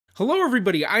Hello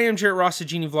everybody, I am Jarrett Ross, the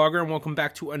GeneaVlogger, and welcome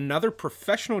back to another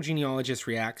Professional Genealogist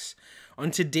Reacts.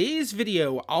 On today's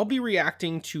video, I'll be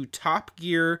reacting to Top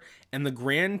Gear and the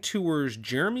Grand Tour's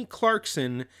Jeremy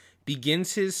Clarkson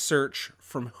begins his search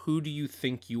from Who Do You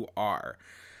Think You Are?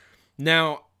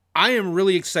 Now, I am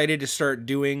really excited to start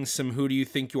doing some Who Do You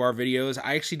Think You Are videos.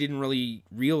 I actually didn't really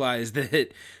realize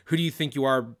that Who Do You Think You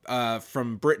Are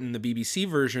from Britain, the BBC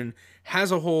version,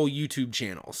 has a whole YouTube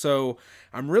channel. So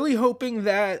I'm really hoping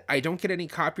that I don't get any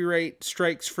copyright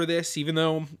strikes for this, even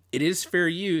though it is fair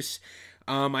use.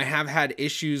 I have had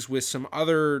issues with some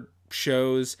other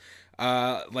shows,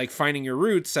 like Finding Your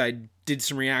Roots. I did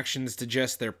some reactions to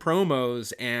just their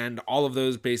promos, and all of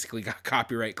those basically got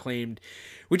copyright claimed,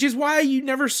 which is why you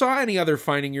never saw any other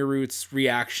Finding Your Roots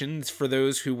reactions for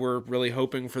those who were really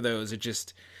hoping for those. It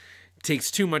just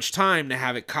takes too much time to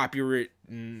have it copyright,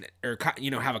 or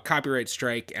have a copyright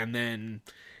strike and then,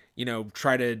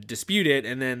 try to dispute it,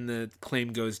 and then the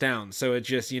claim goes down. So it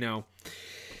just,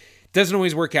 doesn't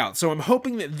always work out. So I'm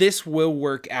hoping that this will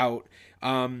work out.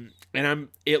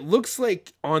 It looks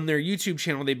like on their YouTube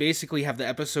channel, they basically have the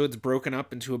episodes broken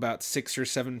up into about 6 or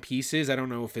 7 pieces. I don't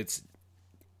know if it's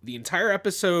the entire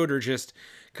episode or just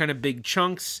kind of big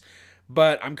chunks,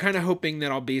 but I'm kind of hoping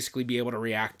that I'll basically be able to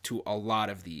react to a lot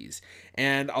of these.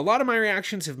 And a lot of my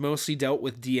reactions have mostly dealt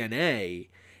with DNA.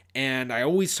 And I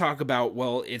always talk about,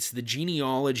 well, it's the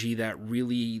genealogy that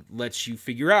really lets you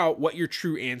figure out what your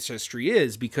true ancestry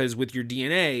is, because with your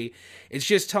DNA, it's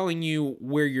just telling you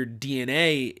where your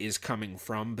DNA is coming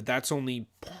from, but that's only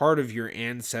part of your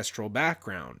ancestral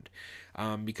background,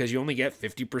 because you only get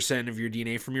 50% of your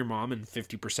DNA from your mom and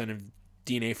 50% of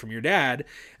DNA from your dad,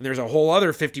 and there's a whole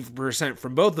other 50%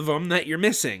 from both of them that you're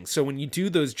missing. So when you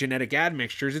do those genetic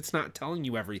admixtures, it's not telling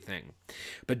you everything,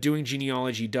 but doing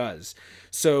genealogy does.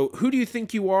 So Who Do You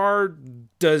Think You Are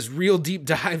does real deep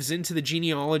dives into the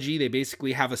genealogy. They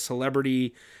basically have a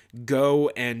celebrity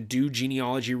go and do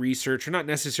genealogy research, or not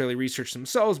necessarily research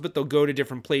themselves, but they'll go to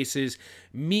different places,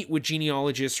 meet with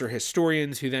genealogists or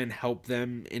historians who then help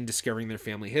them in discovering their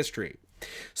family history.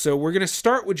 So we're going to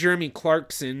start with Jeremy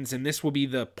Clarkson's, and this will be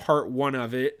the part 1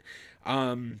 of it.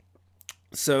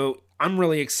 So I'm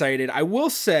really excited. I will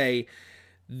say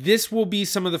this will be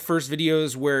some of the first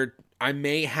videos where I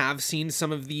may have seen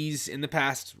some of these in the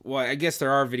past. Well, I guess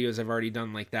there are videos I've already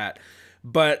done like that,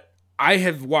 but I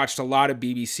have watched a lot of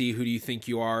BBC Who Do You Think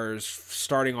You Are,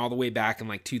 starting all the way back in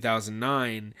like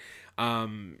 2009.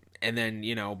 And then,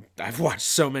 I've watched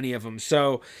so many of them.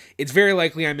 So it's very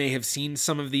likely I may have seen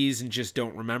some of these and just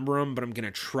don't remember them, but I'm going to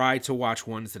try to watch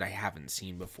ones that I haven't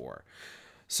seen before.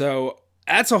 So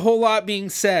that's a whole lot being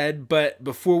said, but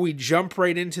before we jump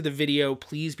right into the video,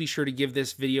 please be sure to give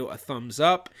this video a thumbs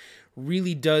up.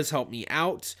 Really does help me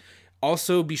out.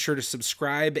 Also, be sure to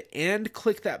subscribe and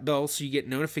click that bell so you get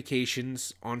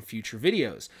notifications on future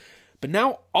videos. But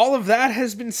now all of that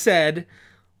has been said,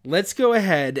 let's go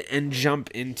ahead and jump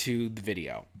into the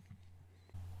video.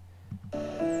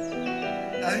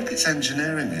 I think it's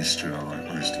engineering history I like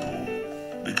most of all,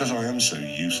 because I am so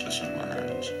useless with my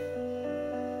hands.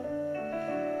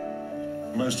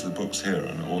 Most of the books here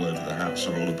and all over the house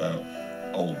are all about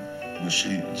old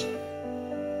machines.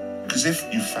 Because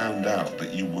if you found out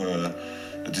that you were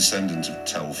a descendant of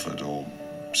Telford or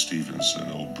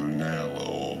Stevenson or Brunel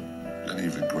or any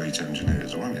of the great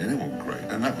engineers, or anyone great,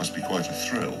 and that must be quite a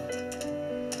thrill.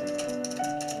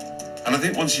 And I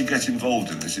think once you get involved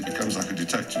in this, it becomes like a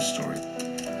detective story.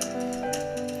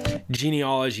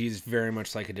 Genealogy is very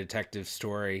much like a detective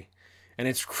story, and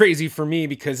it's crazy for me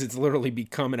because it's literally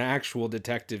become an actual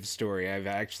detective story.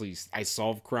 I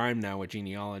solve crime now with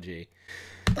genealogy.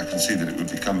 I can see that it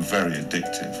would become very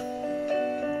addictive.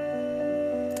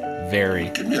 Very.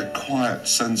 Give me a quiet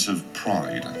sense of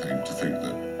pride, I think, to think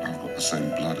that I've got the same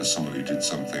blood as somebody who did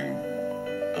something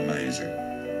amazing.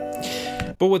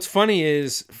 But what's funny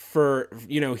is,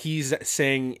 he's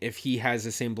saying if he has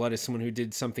the same blood as someone who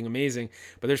did something amazing,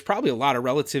 but there's probably a lot of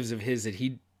relatives of his that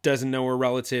he doesn't know are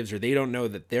relatives, or they don't know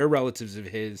that they're relatives of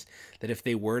his, that if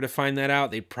they were to find that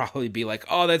out, they'd probably be like,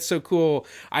 oh, that's so cool.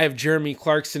 I have Jeremy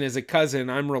Clarkson as a cousin.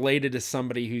 I'm related to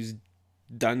somebody who's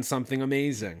done something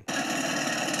amazing.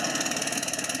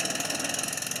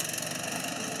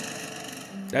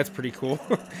 That's pretty cool.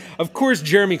 Of course,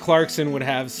 Jeremy Clarkson would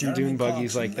have some dune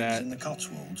buggies like that,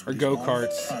 or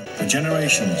go-karts. For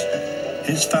generations,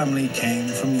 his family came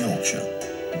from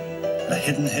Yorkshire, a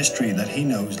hidden history that he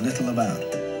knows little about.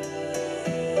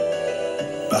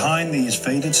 Behind these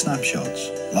faded snapshots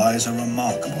lies a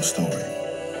remarkable story.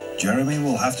 Jeremy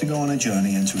will have to go on a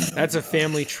journey into his... That's a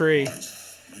family tree.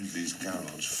 It's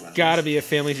gotta be a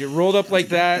family tree. Rolled up like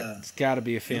that, it's gotta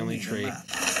be a family tree.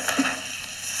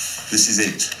 This is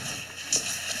it.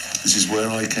 This is where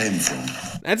I came from.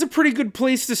 That's a pretty good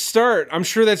place to start. I'm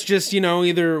sure that's just,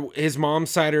 either his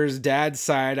mom's side or his dad's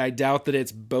side. I doubt that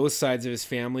it's both sides of his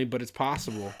family, but it's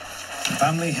possible. A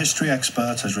family history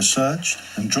expert has researched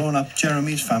and drawn up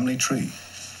Jeremy's family tree.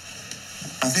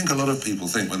 I think a lot of people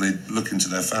think when they look into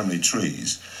their family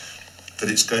trees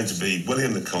that it's going to be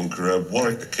William the Conqueror,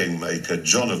 Warwick the Kingmaker,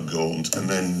 John of Gaunt, and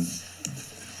then,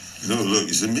 look,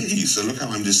 it's me, so look how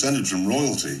I'm descended from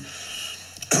royalty.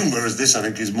 Whereas this, I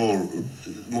think, is more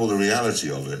the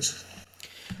reality of it.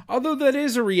 Although that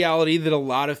is a reality that a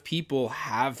lot of people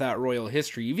have that royal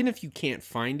history, even if you can't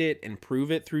find it and prove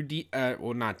it through,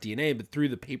 not DNA, but through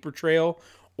the paper trail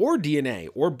or DNA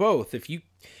or both. If you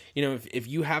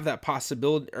have that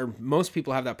possibility, or most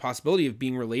people have that possibility of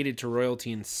being related to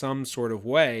royalty in some sort of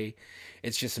way,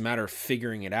 it's just a matter of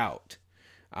figuring it out.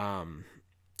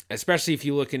 Especially if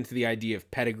you look into the idea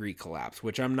of pedigree collapse,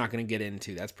 which I'm not going to get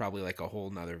into. That's probably like a whole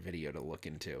nother video to look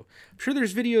into. I'm sure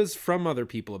there's videos from other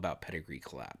people about pedigree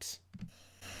collapse.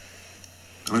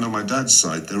 I mean, on my dad's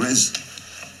side, there's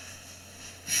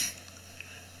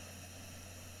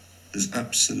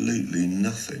absolutely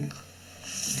nothing.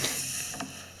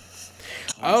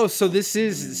 Oh, so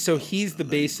he's the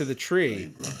base of the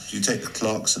tree. You take the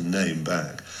Clarkson name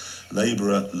back.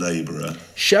 Labourer.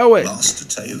 Show it. Master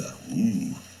Taylor.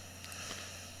 Ooh.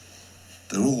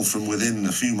 They're all from within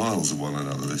a few miles of one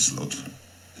another, this lot.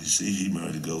 You see, he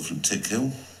married a girl from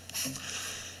Tickhill,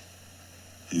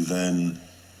 who then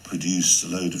produced a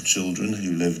load of children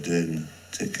who lived in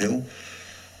Tickhill.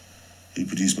 He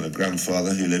produced my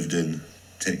grandfather, who lived in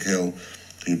Tickhill,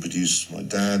 who produced my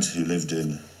dad, who lived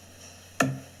in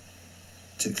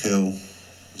Tickhill.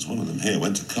 There's one of them here,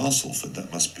 went to Castleford.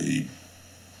 That must be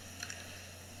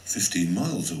 15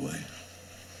 miles away.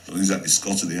 Not exactly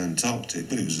Scott of the Antarctic,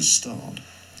 but it was a start.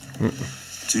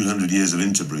 200 years of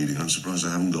interbreeding. I'm surprised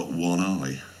I haven't got one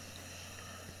eye.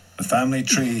 The family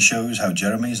tree shows how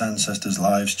Jeremy's ancestors'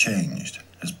 lives changed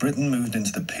as Britain moved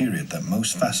into the period that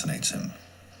most fascinates him,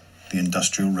 the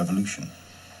Industrial Revolution.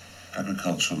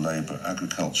 Agricultural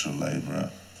labourer,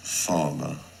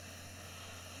 farmer.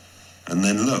 And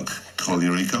then look,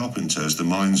 colliery carpenters, the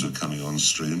mines were coming on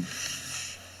stream.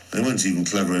 They weren't even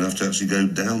clever enough to actually go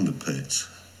down the pit.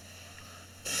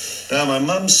 Now, my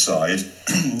mum's side,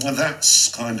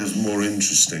 that's kind of more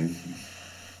interesting.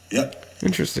 Yep.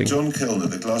 Interesting. John Kilner,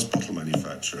 the glass bottle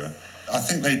manufacturer. I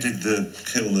think they did the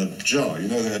Kilner jar,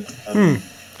 that...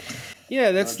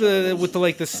 Yeah, that's with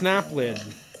the snap lid,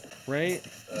 right?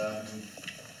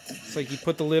 It's like you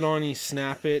put the lid on, you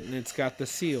snap it, and it's got the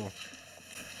seal.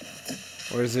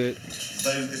 Or is it?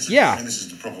 Yeah. And this is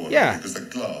the proper one. Yeah. Because they're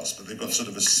glass, but they've got sort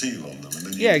of a seal on them.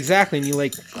 And then exactly. And you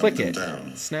click it,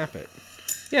 snap it.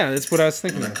 Yeah, that's what I was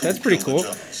thinking of. That's pretty cool.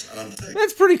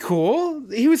 That's pretty cool.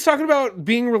 He was talking about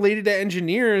being related to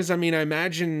engineers. I mean, I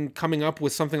imagine coming up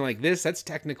with something like this, that's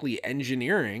technically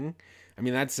engineering. I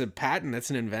mean, that's a patent, that's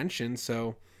an invention.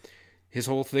 So his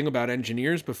whole thing about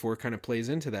engineers before kind of plays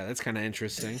into that. That's kind of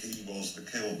interesting. He was the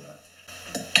Kilner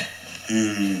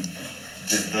who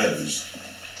did those.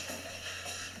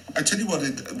 I tell you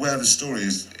where the story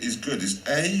is good is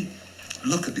A,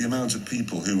 look at the amount of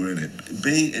people who were in it.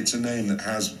 B, it's a name that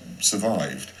has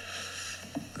survived.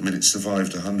 I mean, it's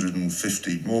survived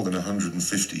more than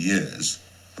 150 years,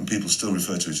 and people still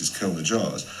refer to it as Kilner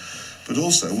jars. But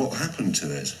also, what happened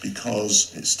to it?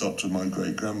 Because it stopped with my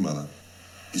great-grandmother.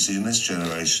 You see, in this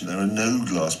generation, there are no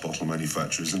glass bottle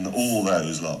manufacturers, and all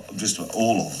those just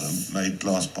all of them, made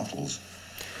glass bottles.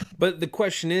 But the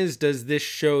question is, does this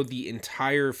show the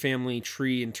entire family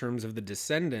tree in terms of the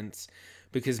descendants?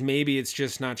 Because maybe it's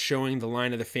just not showing the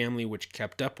line of the family which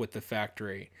kept up with the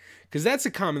factory. Because that's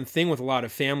a common thing with a lot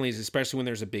of families, especially when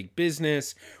there's a big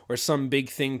business or some big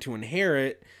thing to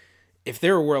inherit. If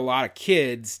there were a lot of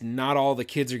kids, not all the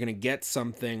kids are going to get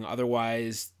something.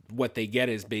 Otherwise, what they get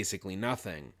is basically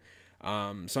nothing.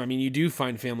 So, I mean, you do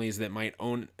find families that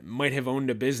might have owned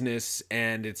a business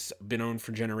and it's been owned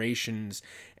for generations.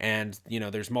 And,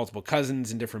 there's multiple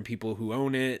cousins and different people who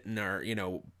own it and are,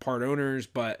 part owners.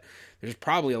 But there's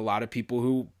probably a lot of people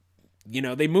who,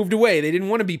 they moved away. They didn't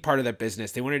want to be part of that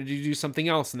business. They wanted to do something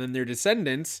else. And then their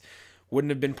descendants wouldn't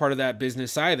have been part of that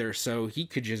business either. So he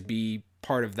could just be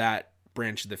part of that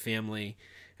branch of the family.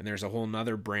 And there's a whole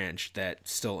nother branch that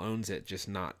still owns it, just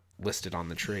not listed on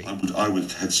the tree. I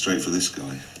would head straight for this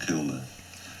guy, Kilner,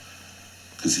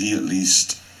 because he at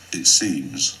least, it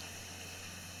seems,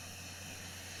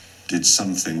 did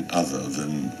something other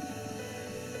than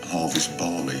harvest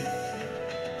barley.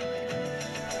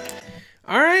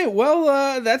 All right,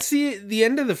 well, that's the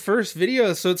end of the first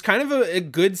video. So it's kind of a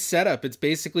good setup. It's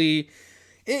basically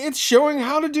it's showing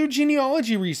how to do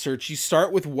genealogy research. You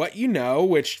start with what you know,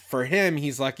 which for him,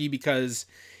 he's lucky because,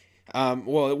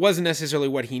 well, it wasn't necessarily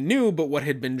what he knew, but what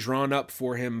had been drawn up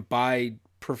for him by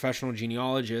professional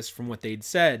genealogists from what they'd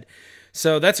said.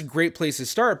 So that's a great place to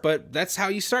start, but that's how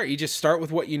you start. You just start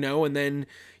with what you know, and then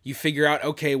you figure out,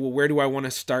 okay, well, where do I want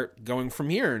to start going from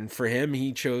here? And for him,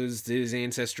 he chose his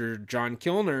ancestor, John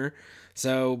Kilner.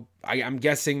 So I'm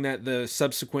guessing that the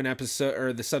subsequent episode,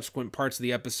 or the subsequent parts of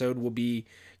the episode, will be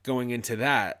going into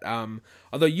that.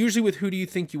 Although usually with Who Do You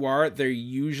Think You Are, they're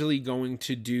usually going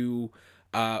to do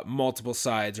multiple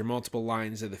sides or multiple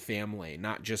lines of the family,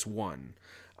 not just one.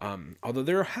 Although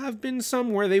there have been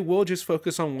some where they will just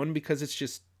focus on one because it's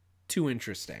just too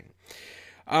interesting.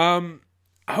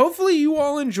 Hopefully you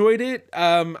all enjoyed it.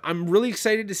 I'm really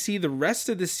excited to see the rest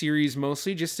of the series,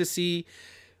 mostly just to see,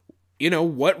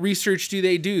 what research do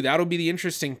they do? That'll be the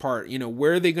interesting part.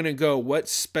 Where are they going to go? What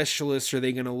specialists are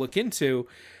they going to look into?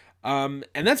 And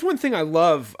that's one thing I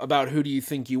love about Who Do You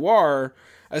Think You Are,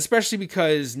 especially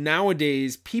because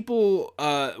nowadays people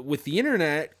with the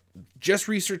internet just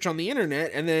research on the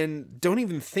internet and then don't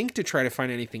even think to try to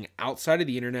find anything outside of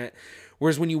the internet.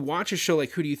 Whereas when you watch a show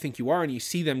like Who Do You Think You Are and you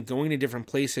see them going to different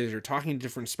places or talking to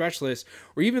different specialists,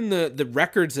 or even the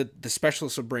records that the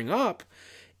specialists will bring up,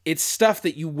 it's stuff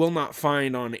that you will not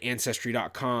find on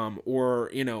Ancestry.com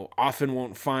or, often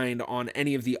won't find on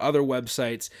any of the other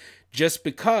websites, just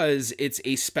because it's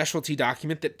a specialty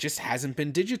document that just hasn't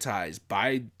been digitized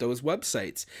by those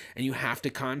websites. And you have to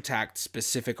contact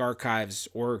specific archives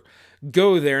or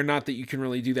go there. Not that you can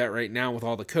really do that right now with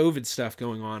all the COVID stuff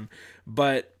going on,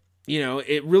 but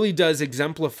it really does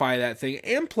exemplify that thing.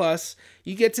 And plus,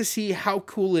 you get to see how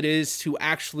cool it is to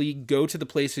actually go to the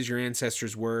places your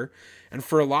ancestors were. And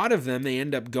for a lot of them, they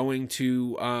end up going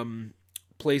to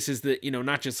places that,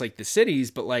 not just like the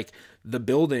cities, but like the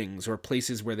buildings or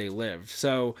places where they lived.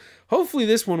 So hopefully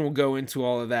this one will go into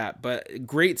all of that, but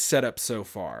great setup so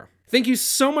far. Thank you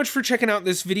so much for checking out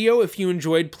this video. If you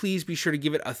enjoyed, please be sure to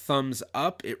give it a thumbs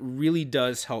up. It really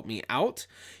does help me out.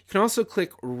 You can also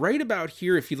click right about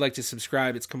here if you'd like to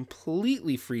subscribe. It's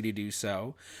completely free to do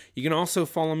so. You can also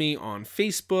follow me on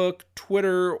Facebook,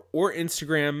 Twitter, or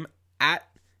Instagram at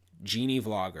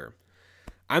GeneaVlogger.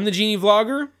 I'm the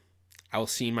GeneaVlogger. I will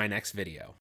see you in my next video.